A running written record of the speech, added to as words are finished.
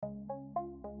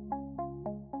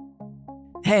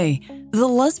Hey, The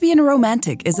Lesbian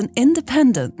Romantic is an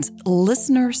independent,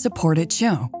 listener-supported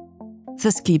show.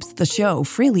 This keeps the show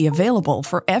freely available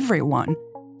for everyone,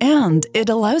 and it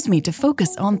allows me to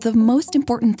focus on the most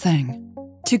important thing,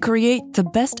 to create the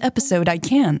best episode I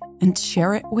can and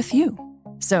share it with you.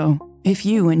 So, if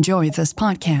you enjoy this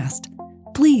podcast,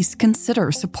 please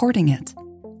consider supporting it.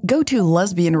 Go to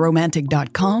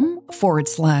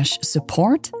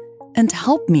lesbianromantic.com/support and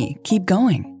help me keep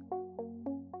going.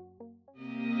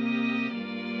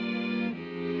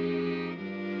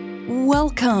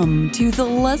 Welcome to the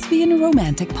Lesbian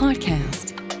Romantic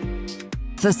Podcast.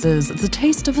 This is The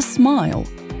Taste of a Smile,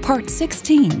 Part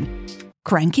 16,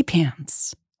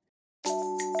 Crankypants.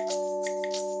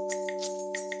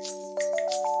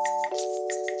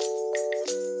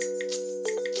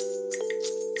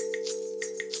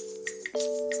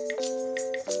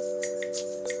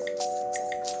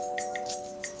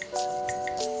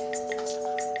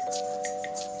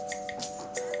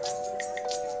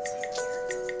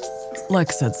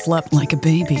 Lex had slept like a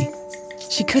baby.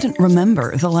 She couldn't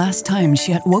remember the last time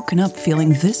she had woken up feeling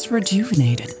this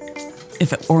rejuvenated.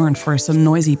 If it weren't for some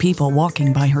noisy people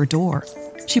walking by her door,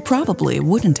 she probably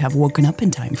wouldn't have woken up in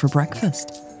time for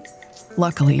breakfast.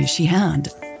 Luckily, she had,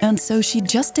 and so she'd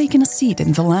just taken a seat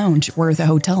in the lounge where the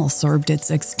hotel served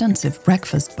its extensive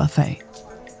breakfast buffet.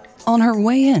 On her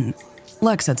way in,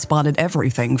 Lex had spotted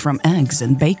everything from eggs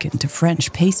and bacon to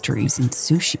French pastries and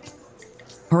sushi.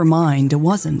 Her mind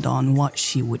wasn't on what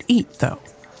she would eat, though.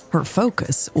 Her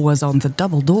focus was on the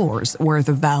double doors where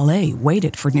the valet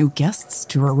waited for new guests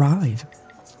to arrive.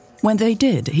 When they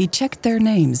did, he checked their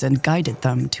names and guided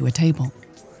them to a table.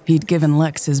 He'd given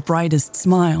Lex his brightest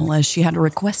smile as she had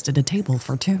requested a table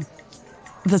for two.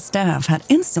 The staff had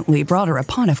instantly brought her a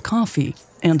pot of coffee,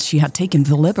 and she had taken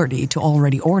the liberty to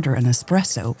already order an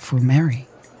espresso for Mary.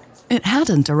 It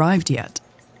hadn't arrived yet,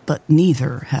 but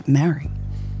neither had Mary.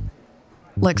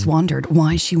 Lex wondered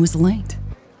why she was late.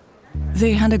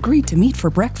 They had agreed to meet for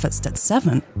breakfast at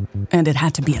 7, and it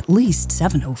had to be at least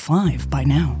 7:05 by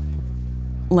now.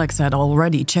 Lex had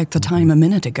already checked the time a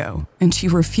minute ago, and she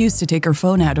refused to take her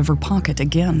phone out of her pocket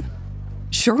again.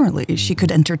 Surely she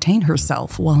could entertain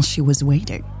herself while she was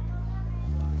waiting.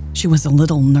 She was a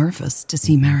little nervous to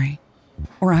see Mary,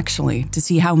 or actually to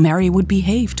see how Mary would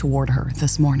behave toward her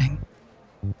this morning.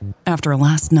 After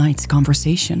last night's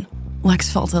conversation,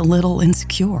 Lex felt a little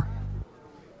insecure.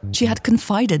 She had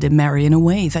confided in Mary in a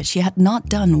way that she had not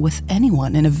done with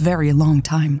anyone in a very long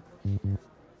time.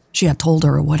 She had told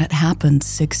her what had happened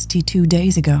 62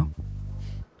 days ago.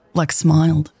 Lex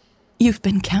smiled. "You've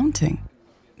been counting,"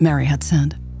 Mary had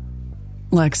said.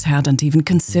 Lex hadn't even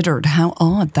considered how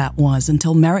odd that was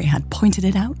until Mary had pointed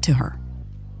it out to her.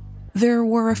 There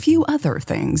were a few other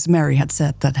things Mary had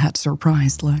said that had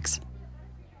surprised Lex.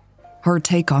 Her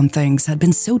take on things had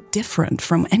been so different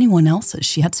from anyone else's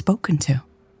she had spoken to.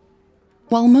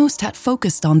 While most had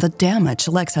focused on the damage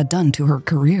Lex had done to her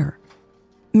career,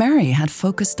 Mary had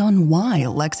focused on why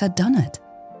Lex had done it.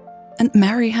 And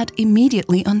Mary had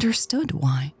immediately understood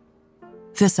why.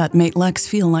 This had made Lex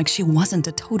feel like she wasn't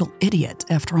a total idiot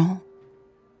after all.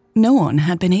 No one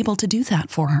had been able to do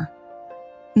that for her.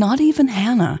 Not even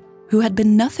Hannah, who had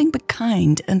been nothing but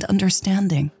kind and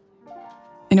understanding.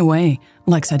 In a way,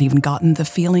 Lex had even gotten the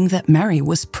feeling that Mary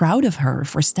was proud of her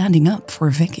for standing up for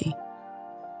Vicky.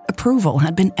 Approval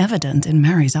had been evident in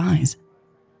Mary's eyes.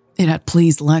 It had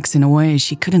pleased Lex in a way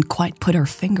she couldn't quite put her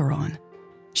finger on.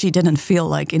 She didn't feel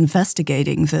like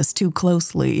investigating this too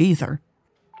closely either.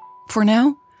 For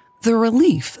now, the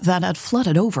relief that had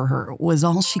flooded over her was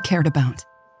all she cared about.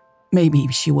 Maybe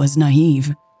she was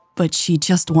naive, but she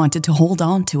just wanted to hold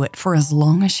on to it for as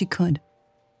long as she could.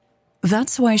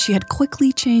 That's why she had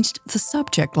quickly changed the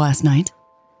subject last night.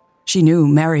 She knew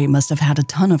Mary must have had a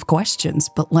ton of questions,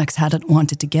 but Lex hadn't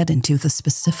wanted to get into the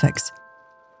specifics.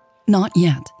 Not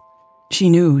yet. She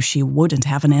knew she wouldn't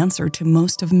have an answer to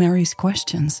most of Mary's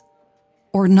questions,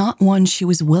 or not one she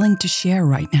was willing to share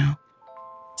right now.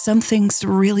 Some things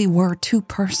really were too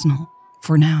personal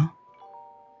for now.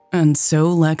 And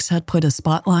so Lex had put a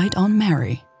spotlight on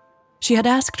Mary. She had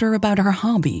asked her about her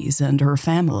hobbies and her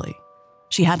family.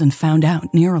 She hadn't found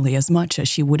out nearly as much as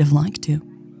she would have liked to.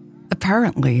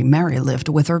 Apparently, Mary lived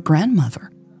with her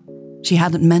grandmother. She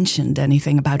hadn't mentioned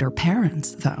anything about her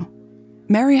parents, though.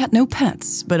 Mary had no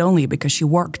pets, but only because she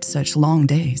worked such long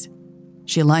days.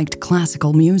 She liked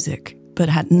classical music, but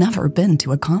had never been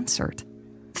to a concert.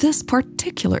 This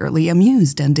particularly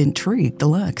amused and intrigued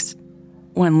Lex.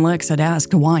 When Lex had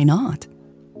asked why not,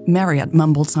 Mary had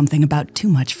mumbled something about too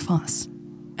much fuss.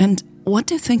 And what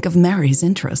to think of Mary's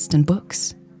interest in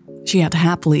books. She had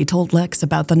happily told Lex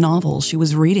about the novel she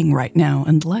was reading right now,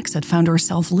 and Lex had found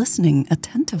herself listening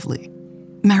attentively.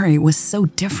 Mary was so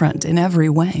different in every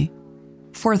way.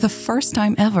 For the first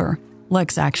time ever,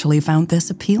 Lex actually found this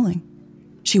appealing.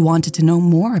 She wanted to know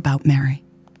more about Mary.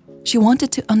 She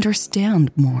wanted to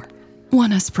understand more.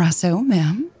 "One espresso,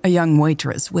 ma'am?" a young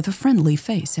waitress with a friendly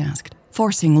face asked,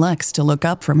 forcing Lex to look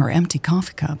up from her empty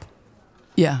coffee cup.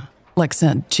 "Yeah," Lex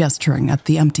said, gesturing at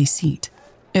the empty seat.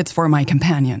 "It's for my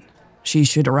companion. She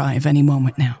should arrive any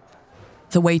moment now."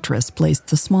 The waitress placed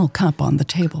the small cup on the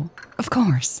table. "Of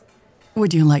course.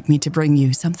 Would you like me to bring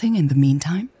you something in the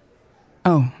meantime?"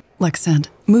 "Oh," Lex said,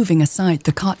 moving aside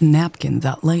the cotton napkin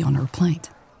that lay on her plate.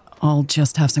 "I'll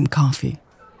just have some coffee."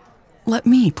 "Let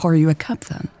me pour you a cup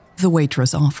then," the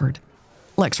waitress offered.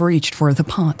 Lex reached for the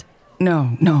pot.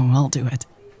 No, I'll do it.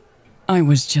 I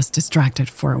was just distracted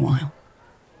for a while."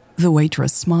 The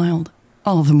waitress smiled.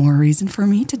 "All the more reason for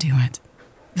me to do it.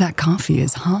 That coffee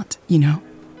is hot, you know."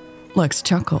 Lex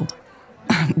chuckled.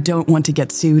 "Don't want to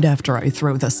get sued after I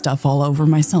throw the stuff all over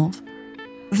myself."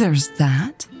 "There's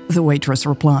that," the waitress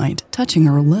replied, touching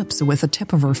her lips with the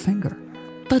tip of her finger.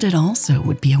 "But it also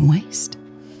would be a waste."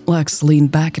 Lex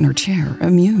leaned back in her chair,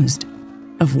 amused.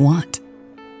 "Of what?"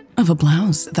 "Of a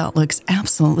blouse that looks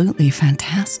absolutely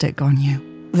fantastic on you,"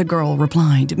 the girl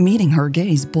replied, meeting her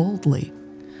gaze boldly.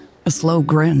 A slow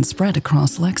grin spread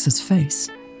across Lex's face.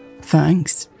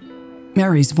 "Thanks."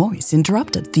 Mary's voice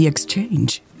interrupted the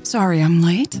exchange. "Sorry I'm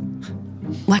late."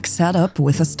 Lex sat up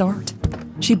with a start.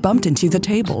 She bumped into the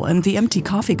table, and the empty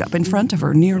coffee cup in front of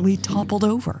her nearly toppled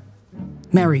over.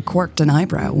 Mary quirked an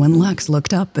eyebrow when Lex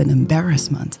looked up in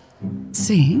embarrassment.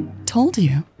 "See, told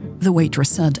you," the waitress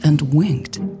said and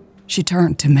winked. She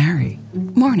turned to Mary.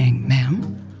 "Morning,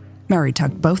 ma'am." Mary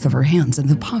tucked both of her hands in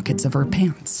the pockets of her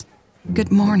pants.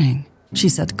 "Good morning," she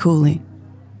said coolly.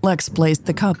 Lex placed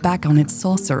the cup back on its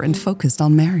saucer and focused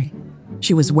on Mary.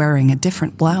 She was wearing a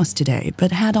different blouse today,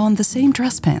 but had on the same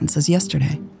dress pants as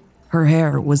yesterday. Her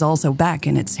hair was also back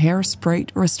in its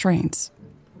hair-sprayed restraints.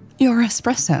 "Your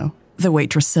espresso," the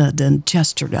waitress said and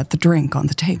gestured at the drink on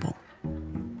the table.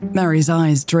 Mary's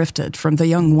eyes drifted from the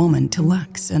young woman to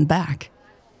Lex and back.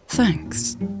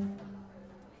 "Thanks."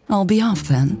 "I'll be off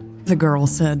then," the girl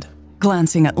said,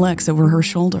 glancing at Lex over her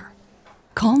shoulder.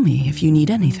 "Call me if you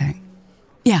need anything."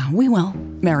 "Yeah, we will,"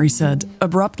 Mary said,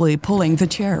 abruptly pulling the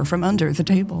chair from under the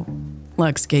table.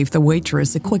 Lex gave the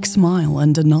waitress a quick smile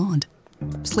and a nod.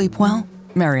 "Sleep well?"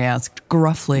 Mary asked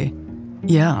gruffly.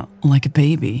 "Yeah, like a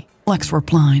baby," Lex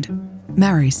replied.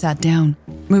 Mary sat down,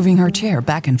 moving her chair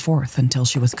back and forth until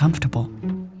she was comfortable.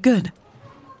 "Good.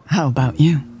 How about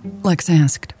you?" Lex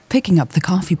asked, picking up the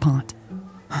coffee pot.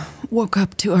 "Woke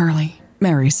up too early,"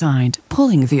 Mary sighed,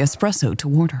 pulling the espresso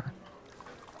toward her.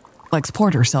 Lex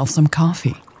poured herself some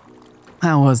coffee.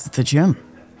 "How was the gym?"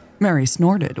 Mary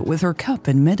snorted with her cup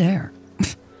in midair.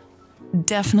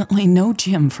 "Definitely no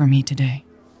gym for me today."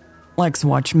 Lex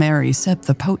watched Mary sip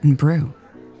the potent brew.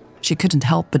 She couldn't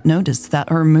help but notice that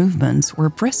her movements were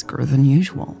brisker than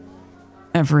usual.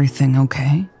 "Everything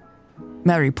okay?"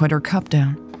 Mary put her cup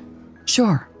down.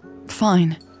 "Sure,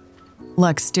 fine."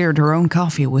 Lex stirred her own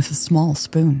coffee with a small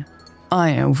spoon.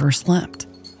 "I overslept.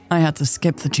 I had to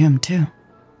skip the gym too."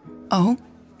 "Oh?"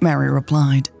 Mary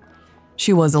replied.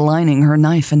 She was aligning her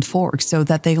knife and fork so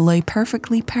that they lay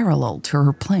perfectly parallel to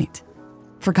her plate.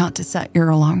 "Forgot to set your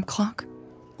alarm clock?"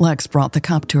 Lex brought the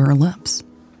cup to her lips.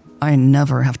 "I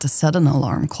never have to set an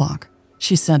alarm clock,"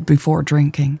 she said before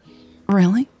drinking.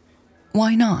 "Really?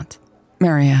 Why not?"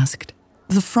 Mary asked.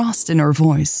 The frost in her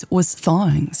voice was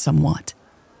thawing somewhat.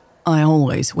 "I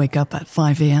always wake up at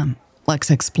 5 a.m., Lex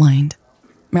explained.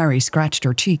 Mary scratched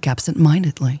her cheek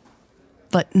absent-mindedly.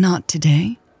 "But not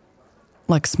today?"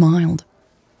 Lex smiled.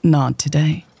 "Not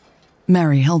today."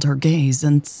 Mary held her gaze,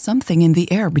 and something in the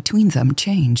air between them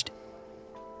changed.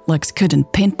 Lex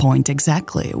couldn't pinpoint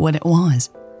exactly what it was.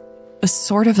 A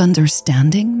sort of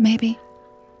understanding, maybe?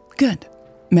 "Good,"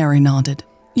 Mary nodded.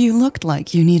 "You looked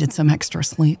like you needed some extra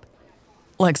sleep."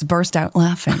 Lex burst out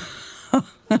laughing.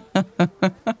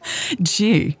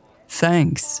 "Gee,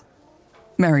 thanks."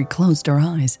 Mary closed her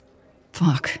eyes.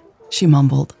 "Fuck," she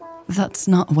mumbled. "That's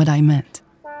not what I meant."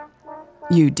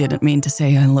 "You didn't mean to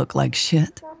say I look like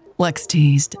shit?" Lex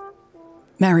teased.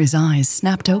 Mary's eyes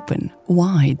snapped open,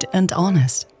 wide and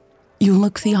honest. "You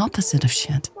look the opposite of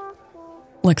shit."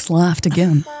 Lex laughed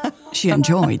again. She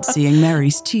enjoyed seeing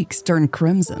Mary's cheeks turn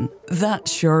crimson. "That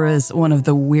sure is one of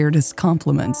the weirdest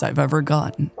compliments I've ever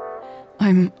gotten."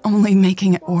 "I'm only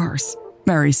making it worse,"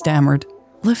 Mary stammered,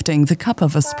 lifting the cup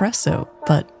of espresso,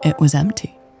 but it was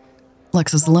empty.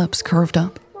 Lex's lips curved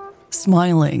up.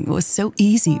 Smiling was so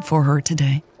easy for her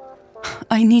today.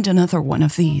 I need another one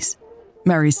of these.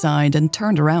 Mary sighed and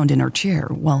turned around in her chair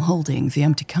while holding the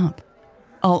empty cup.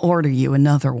 I'll order you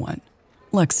another one,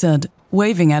 Lex said,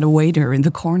 waving at a waiter in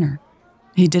the corner.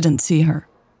 He didn't see her.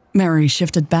 Mary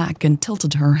shifted back and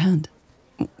tilted her head.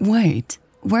 Wait,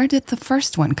 where did the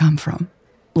first one come from?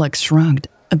 Lex shrugged,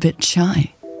 a bit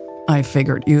shy. I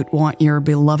figured you'd want your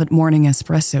beloved morning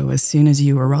espresso as soon as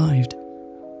you arrived.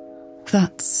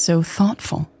 That's so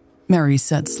thoughtful, Mary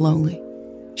said slowly.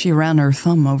 She ran her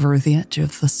thumb over the edge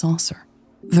of the saucer.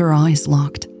 Their eyes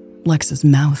locked. Lex's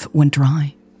mouth went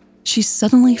dry. She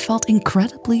suddenly felt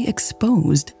incredibly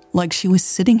exposed, like she was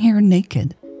sitting here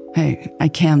naked. Hey, I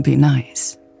can be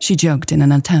nice, she joked in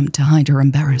an attempt to hide her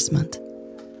embarrassment.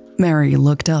 Mary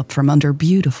looked up from under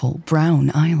beautiful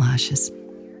brown eyelashes.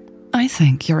 I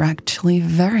think you're actually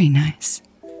very nice.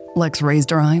 Lex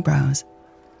raised her eyebrows.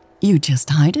 You just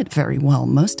hide it very well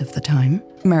most of the time,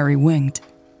 Mary winked.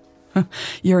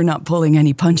 You're not pulling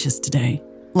any punches today,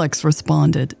 Lex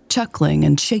responded, chuckling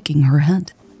and shaking her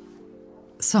head.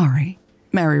 Sorry,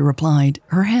 Mary replied,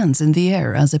 her hands in the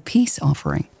air as a peace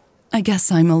offering. I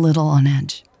guess I'm a little on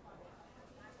edge.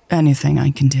 Anything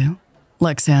I can do?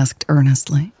 Lex asked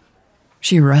earnestly.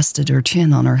 She rested her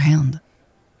chin on her hand.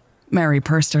 Mary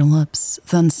pursed her lips,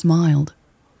 then smiled.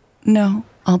 No,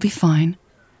 I'll be fine.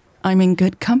 I'm in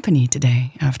good company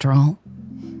today, after all.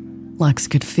 Lex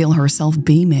could feel herself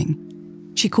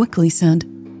beaming. She quickly said,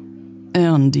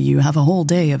 And you have a whole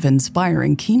day of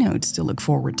inspiring keynotes to look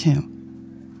forward to.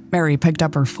 Mary picked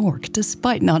up her fork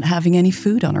despite not having any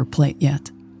food on her plate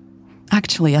yet.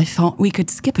 Actually, I thought we could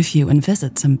skip a few and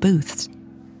visit some booths.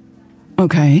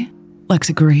 Okay, Lex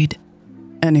agreed.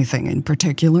 Anything in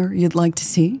particular you'd like to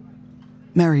see?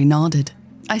 Mary nodded.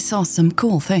 I saw some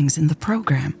cool things in the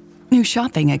program. New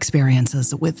shopping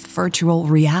experiences with virtual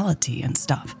reality and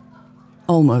stuff.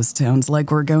 Almost sounds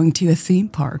like we're going to a theme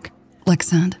park, Lex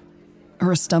said.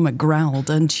 Her stomach growled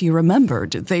and she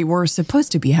remembered they were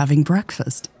supposed to be having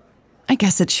breakfast. I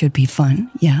guess it should be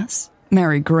fun, yes?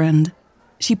 Mary grinned.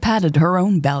 She patted her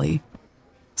own belly.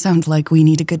 Sounds like we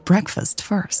need a good breakfast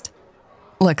first.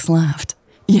 Lex laughed.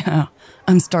 Yeah,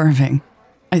 I'm starving.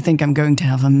 I think I'm going to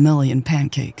have 1,000,000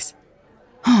 pancakes.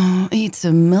 Oh, eats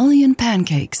 1,000,000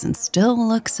 pancakes and still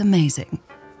looks amazing.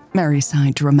 Mary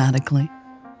sighed dramatically.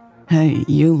 Hey,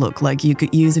 you look like you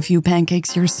could use a few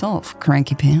pancakes yourself,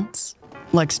 Crankypants.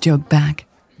 Lex joked back,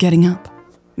 getting up.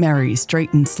 Mary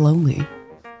straightened slowly.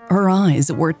 Her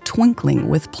eyes were twinkling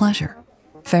with pleasure.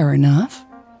 Fair enough.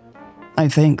 I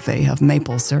think they have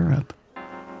maple syrup.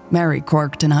 Mary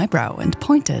quirked an eyebrow and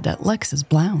pointed at Lex's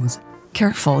blouse.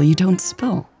 Careful you don't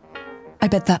spill. I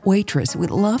bet that waitress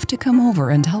would love to come over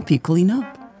and help you clean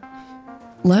up.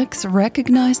 Lex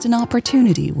recognized an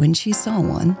opportunity when she saw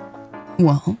one.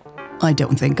 Well, I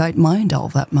don't think I'd mind all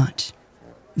that much.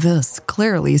 This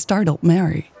clearly startled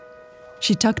Mary.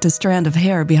 She tucked a strand of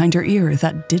hair behind her ear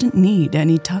that didn't need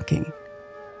any tucking.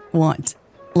 What?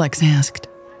 Lex asked.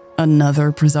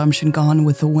 Another presumption gone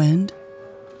with the wind?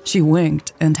 She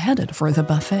winked and headed for the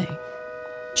buffet.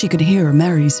 She could hear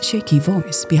Mary's shaky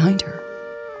voice behind her.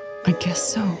 I guess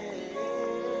so.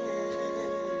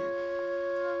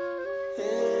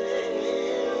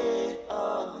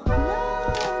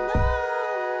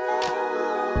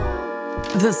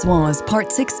 This was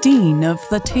part 16 of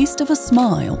The Taste of a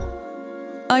Smile.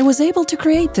 I was able to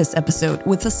create this episode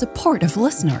with the support of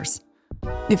listeners.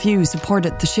 If you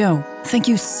supported the show, thank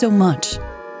you so much.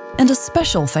 And a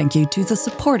special thank you to the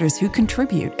supporters who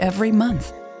contribute every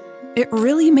month. It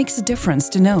really makes a difference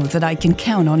to know that I can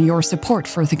count on your support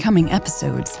for the coming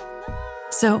episodes.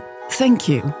 So, thank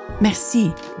you.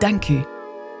 Merci. Danke.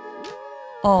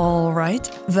 All right,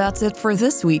 that's it for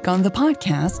this week on the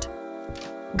podcast.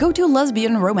 Go to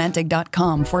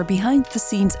lesbianromantic.com for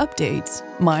behind-the-scenes updates,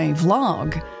 my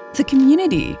vlog, the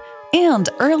community, and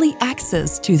early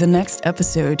access to the next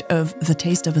episode of The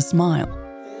Taste of a Smile.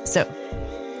 So,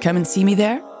 come and see me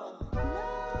there.